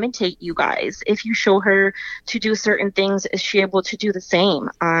she imitate you guys? If you show her to do certain things, is she able to do the same?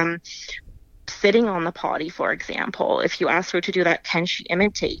 Sitting on the potty, for example, if you ask her to do that, can she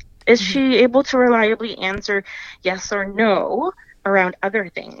imitate? Is she able to reliably answer yes or no around other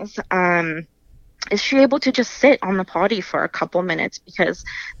things? Is she able to just sit on the potty for a couple minutes? Because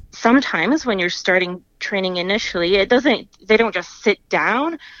sometimes when you're starting training initially, they don't just sit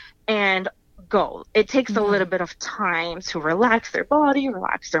down and go. It takes a little bit of time to relax their body,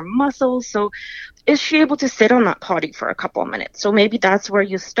 relax their muscles. So is she able to sit on that potty for a couple of minutes? So maybe that's where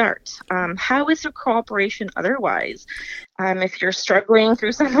you start. How is her cooperation otherwise? If you're struggling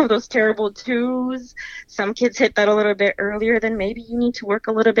through some of those terrible twos, some kids hit that a little bit earlier, then maybe you need to work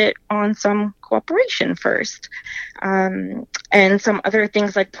a little bit on some cooperation first. And some other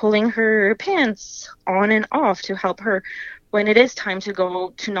things like pulling her pants on and off to help her when it is time to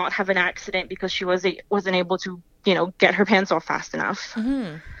go, to not have an accident because she wasn't able to, get her pants off fast enough.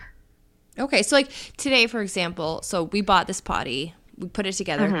 Okay, so like today, for example, so we bought this potty, we put it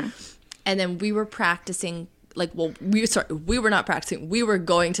together, and then we were practicing. We were not practicing. We were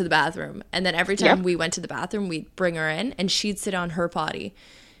going to the bathroom, and then every time we went to the bathroom, we'd bring her in, and she'd sit on her potty,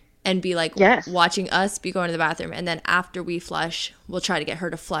 and be like watching us be going to the bathroom, and then after we flush, we'll try to get her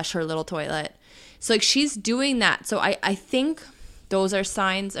to flush her little toilet. So like she's doing that. So I think those are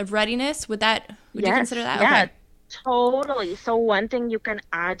signs of readiness. Would you consider that? Yeah, okay. Totally. So one thing you can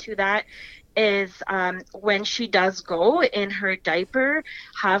add to that is when she does go in her diaper,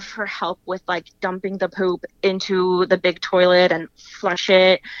 have her help with like dumping the poop into the big toilet and flush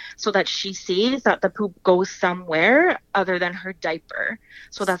it so that she sees that the poop goes somewhere other than her diaper.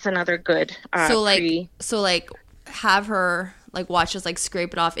 So that's another good so have her like watch us like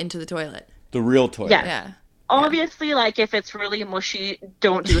scrape it off into the toilet. The real toilet. Yeah. Obviously, like if it's really mushy,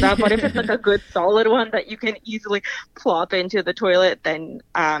 don't do that. But if it's like a good solid one that you can easily plop into the toilet, then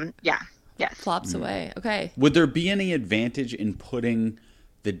yes. Plops away. Okay. Would there be any advantage in putting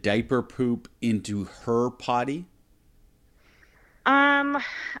the diaper poop into her potty?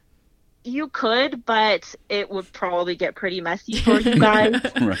 You could, but it would probably get pretty messy for you guys.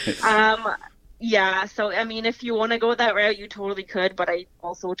 Right. Yeah, so I mean, if you want to go that route, you totally could, but I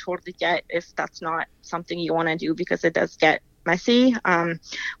also totally get if that's not something you want to do because it does get messy.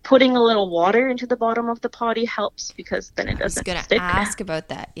 Putting a little water into the bottom of the potty helps because then it doesn't stick. I was going to ask about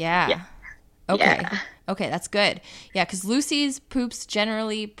that. Yeah. Okay. Yeah. Okay, that's good. Yeah, because Lucy's poop's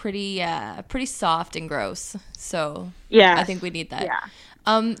generally pretty soft and gross. So yeah, I think we need that.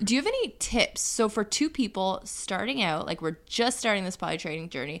 Yeah. Do you have any tips? So for 2 people starting out, like we're just starting this potty training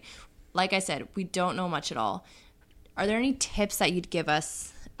journey, like I said, we don't know much at all. Are there any tips that you'd give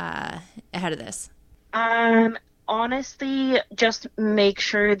us ahead of this? Honestly, just make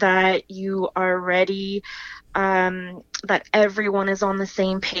sure that you are ready, that everyone is on the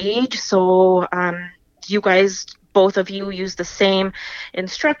same page. So you guys, both of you use the same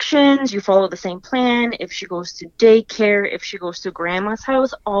instructions, you follow the same plan. If she goes to daycare, if she goes to grandma's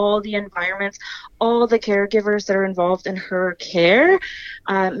house, all the environments, all the caregivers that are involved in her care,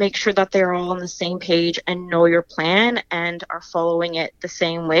 make sure that they're all on the same page and know your plan and are following it the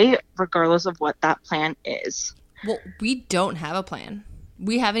same way, regardless of what that plan is. Well, we don't have a plan.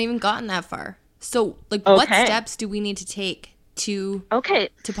 We haven't even gotten that far. So, what steps do we need to take to potty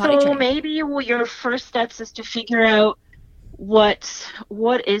train? So maybe your first steps is to figure out what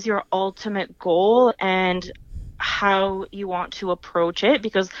is your ultimate goal and how you want to approach it,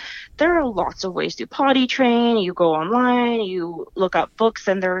 because there are lots of ways to potty train. You go online, you look up books,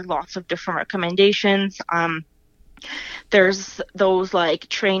 and there are lots of different recommendations. There's those like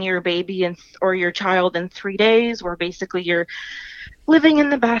train your baby or your child in 3 days, where basically you're living in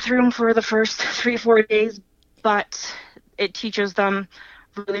the bathroom for the first 3-4 days, but it teaches them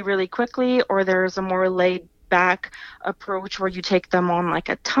really, really quickly. Or there's a more laid back approach where you take them on like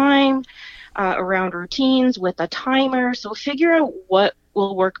a time around routines with a timer. So figure out what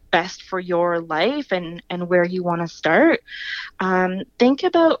will work best for your life and where you want to start. Think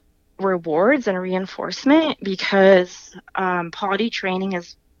about rewards and reinforcement, because potty training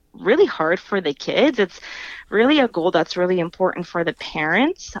is really hard for the kids. It's really a goal that's really important for the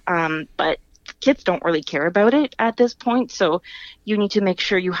parents, but kids don't really care about it at this point. So you need to make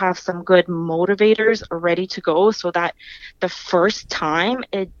sure you have some good motivators ready to go, so that the first time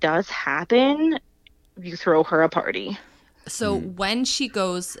it does happen, you throw her a party. So when she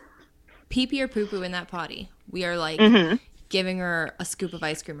goes pee-pee or poo-poo in that potty, we are like giving her a scoop of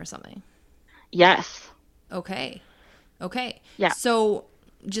ice cream or something. Yes. Okay. Yeah. So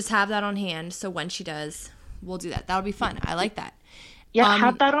just have that on hand. So when she does, we'll do that. That'll be fun. I like that. Yeah,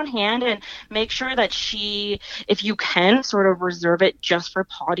 have that on hand, and make sure that she, if you can, sort of reserve it just for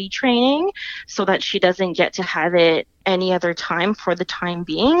potty training, so that she doesn't get to have it any other time for the time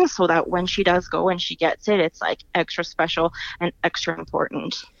being, so that when she does go and she gets it, it's like extra special and extra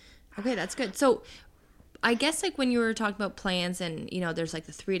important. Okay, that's good. So I guess like when you were talking about plans and, you know, there's like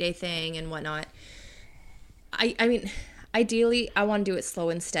the 3-day thing and whatnot, I mean, ideally I want to do it slow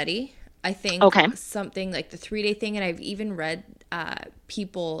and steady. I think something like the 3-day thing, and I've even read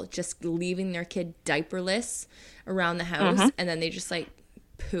people just leaving their kid diaperless around the house, and then they just like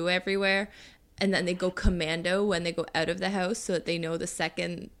poo everywhere, and then they go commando when they go out of the house, so that they know the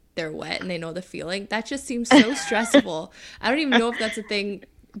second they're wet and they know the feeling. That just seems so stressful. I don't even know if that's a thing,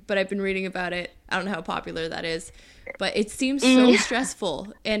 but I've been reading about it. I don't know how popular that is, but it seems so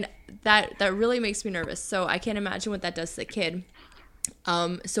stressful, and that really makes me nervous. So I can't imagine what that does to the kid.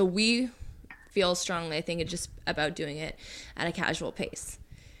 So we feel strongly, I think, it's just about doing it at a casual pace.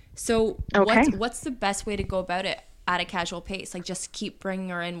 So what's the best way to go about it at a casual pace? Like just keep bringing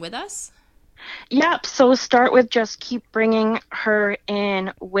her in with us? Yep. So start with just keep bringing her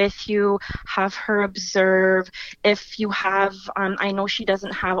in with you, have her observe. If you have, I know she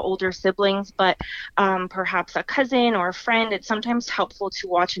doesn't have older siblings, but perhaps a cousin or a friend, it's sometimes helpful to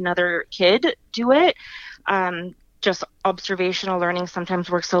watch another kid do it. Just observational learning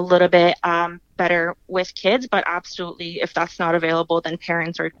sometimes works a little bit better with kids, but absolutely, if that's not available, then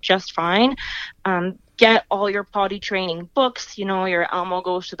parents are just fine. Get all your potty training books, you know, your Elmo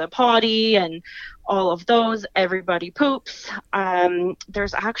Goes to the Potty and all of those. Everybody Poops.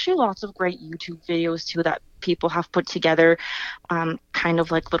 There's actually lots of great YouTube videos too that people have put together, kind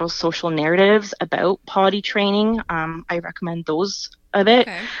of like little social narratives about potty training. I recommend those a bit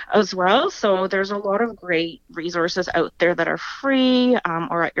as well. So there's a lot of great resources out there that are free,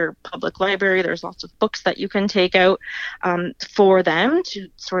 or at your public library. There's lots of books that you can take out for them to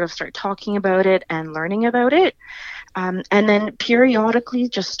sort of start talking about it and learning about it. And then periodically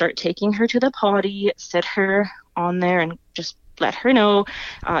just start taking her to the potty, sit her on there and just let her know,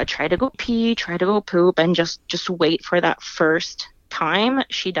 try to go pee, try to go poop, and just wait for that first time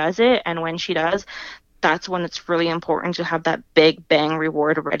she does it. And when she does, that's when it's really important to have that big bang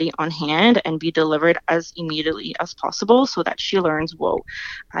reward ready on hand and be delivered as immediately as possible, so that she learns, whoa,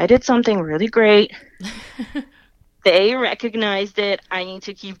 I did something really great. They recognized it. I need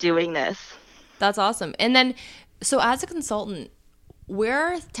to keep doing this. That's awesome. And then, so as a consultant,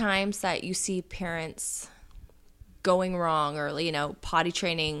 where are times that you see parents going wrong, or, you know, potty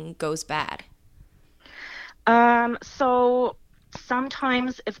training goes bad? So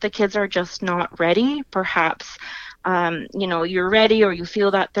sometimes if the kids are just not ready, perhaps, you know, you're ready or you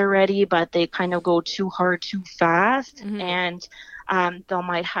feel that they're ready, but they kind of go too hard, too fast, and they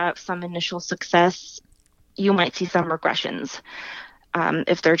might have some initial success. You might see some regressions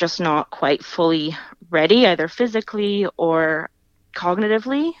if they're just not quite fully ready, either physically or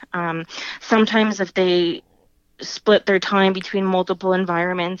cognitively. Sometimes if they split their time between multiple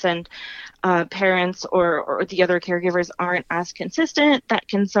environments and parents or the other caregivers aren't as consistent, that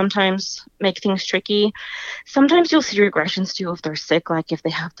can sometimes make things tricky. Sometimes you'll see regressions too if they're sick, like if they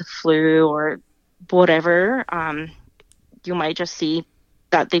have the flu or whatever. You might just see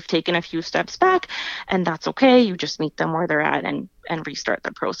that they've taken a few steps back, and that's okay. You just meet them where they're at and restart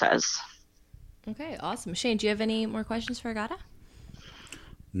the process. Okay, awesome. Shane, do you have any more questions for Agata?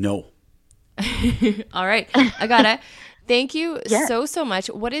 No. All right, Agata, Thank you so much.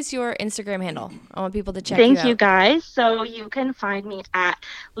 What is your Instagram handle? I want people to check you out. Thank you, guys. So you can find me at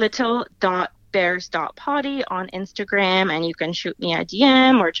little.bears.potty on Instagram, and you can shoot me a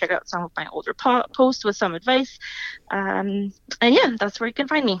DM or check out some of my older posts with some advice. And yeah, that's where you can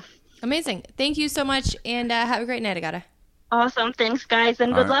find me. Amazing. Thank you so much, and have a great night, Agata. Awesome. Thanks, guys,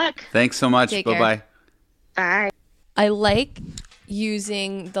 and good luck. Thanks so much. Take Bye-bye. Bye. I like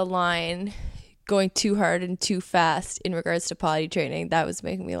using the line going too hard and too fast in regards to potty training. That was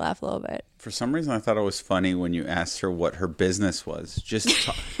making me laugh a little bit. For some reason, I thought it was funny when you asked her what her business was. Just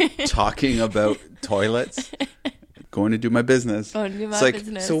talking about toilets. Going to do my business. Going to do my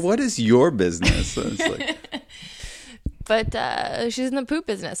business. So what is your business? So it's like... But she's in the poop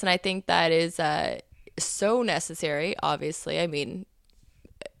business, and I think that is so necessary, obviously. I mean,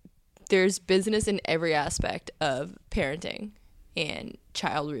 there's business in every aspect of parenting and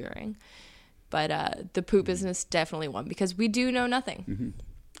child rearing. But the poop business definitely one, because we do know nothing.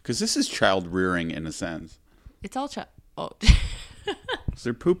 Because this is child rearing in a sense. It's all child. Oh.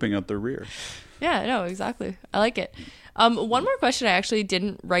 They're pooping out their rear. Yeah, no, exactly. I like it. One more question I actually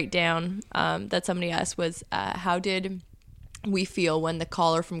didn't write down that somebody asked was, how did we feel when the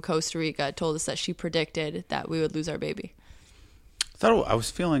caller from Costa Rica told us that she predicted that we would lose our baby? I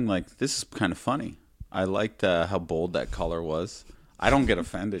was feeling like this is kind of funny. I liked how bold that caller was. I don't get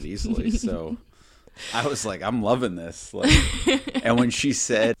offended easily, so I was like, I'm loving this. Like, and when she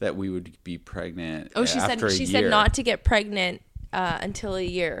said that we would be pregnant, she said not to get pregnant until a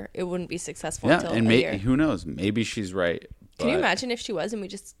year. It wouldn't be successful until a year. Who knows? Maybe she's right. Can you imagine if she was and we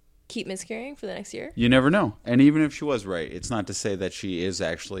just keep miscarrying for the next year? You never know. And even if she was right, it's not to say that she is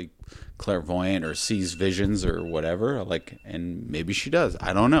actually clairvoyant or sees visions or whatever. Like, and maybe she does.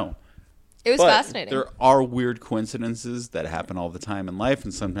 I don't know. It was fascinating. There are weird coincidences that happen all the time in life,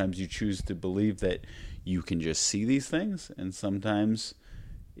 and sometimes you choose to believe that you can just see these things, and sometimes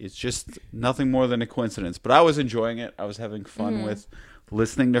it's just nothing more than a coincidence. But I was enjoying it. I was having fun with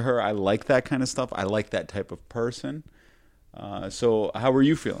listening to her. I like that kind of stuff. I like that type of person. So how were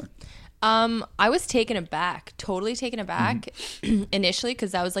you feeling? I was totally taken aback initially,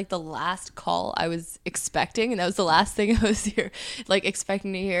 because that was like the last call I was expecting, and that was the last thing I was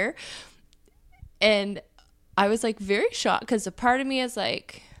expecting to hear. And I was like very shocked, because a part of me is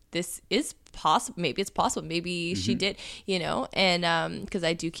like, this is possible. Maybe it's possible. Maybe she did, and because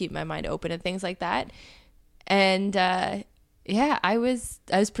I do keep my mind open and things like that. And yeah, I was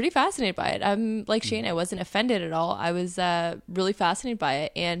pretty fascinated by it. I'm like Shane, I wasn't offended at all. I was really fascinated by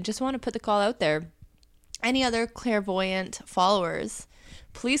it, and just want to put the call out there. Any other clairvoyant followers,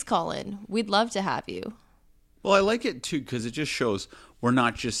 please call in. We'd love to have you. Well, I like it too, because it just shows we're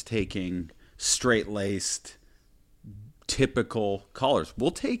not just taking straight-laced, typical callers. We'll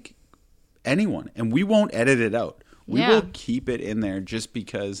take anyone, and we won't edit it out. We will keep it in there just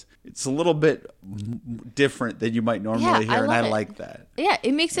because it's a little bit different than you might normally hear, and I like that. Yeah,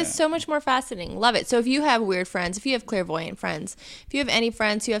 it makes it so much more fascinating. Love it. So if you have weird friends, if you have clairvoyant friends, if you have any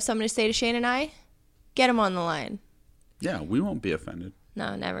friends who have something to say to Shane and I, get them on the line. Yeah, we won't be offended.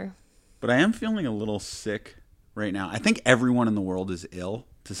 No, never. But I am feeling a little sick right now. I think everyone in the world is ill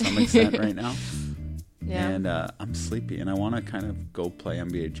to some extent right now. Yeah. And I'm sleepy, and I want to kind of go play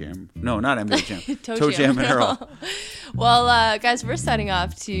NBA Jam. No, not NBA Jam. Toe Jam and Earl. Well, guys, we're signing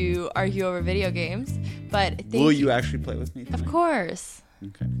off to argue over video games. But will you actually play with me tonight? Of course.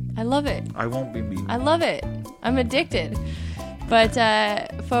 Okay. I love it. I won't be mean. I love it. I'm addicted. But,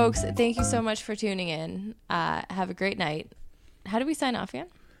 folks, thank you so much for tuning in. Have a great night. How do we sign off again?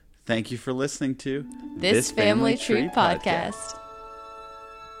 Thank you for listening to This Family Tree Podcast.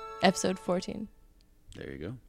 Episode 14. There you go.